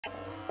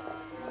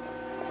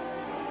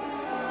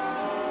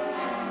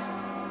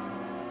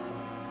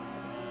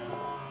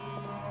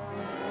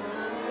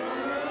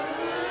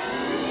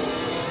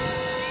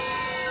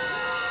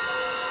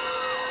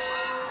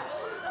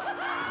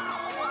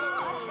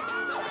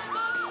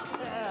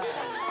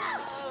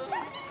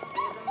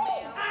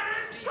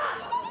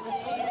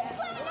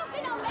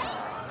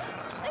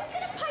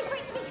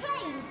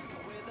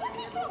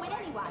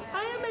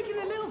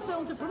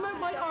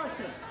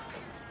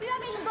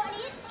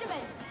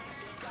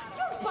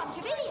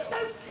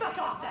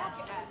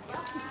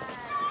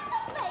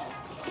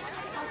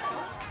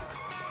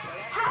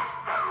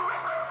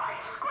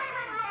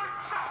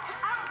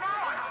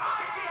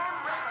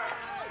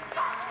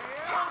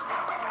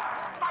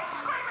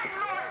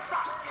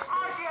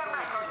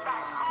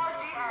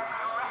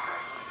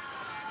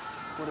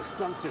Well, the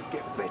stunts just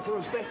get better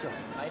and better.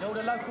 Made all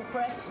the local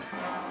press.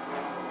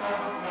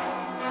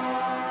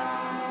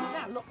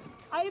 Now, look,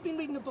 I have been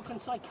reading a book on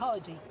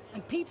psychology,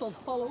 and people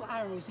follow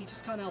arrows, they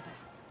just can't help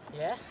it.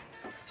 Yeah?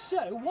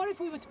 So, what if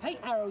we were to paint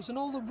arrows on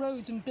all the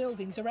roads and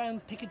buildings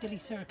around Piccadilly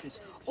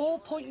Circus, all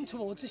pointing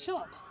towards a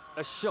shop?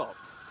 A shop?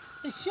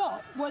 The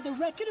shop where the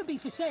record will be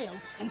for sale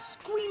and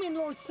Screaming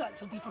Lord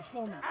Sutch will be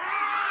performing.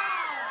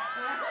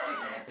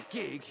 A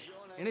gig?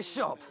 In a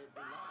shop?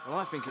 Well,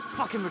 I think it's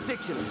fucking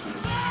ridiculous.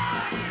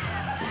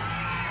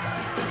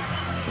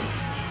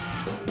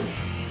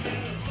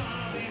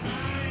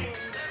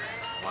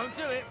 Won't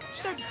do it.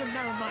 Don't be so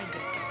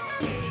narrow-minded.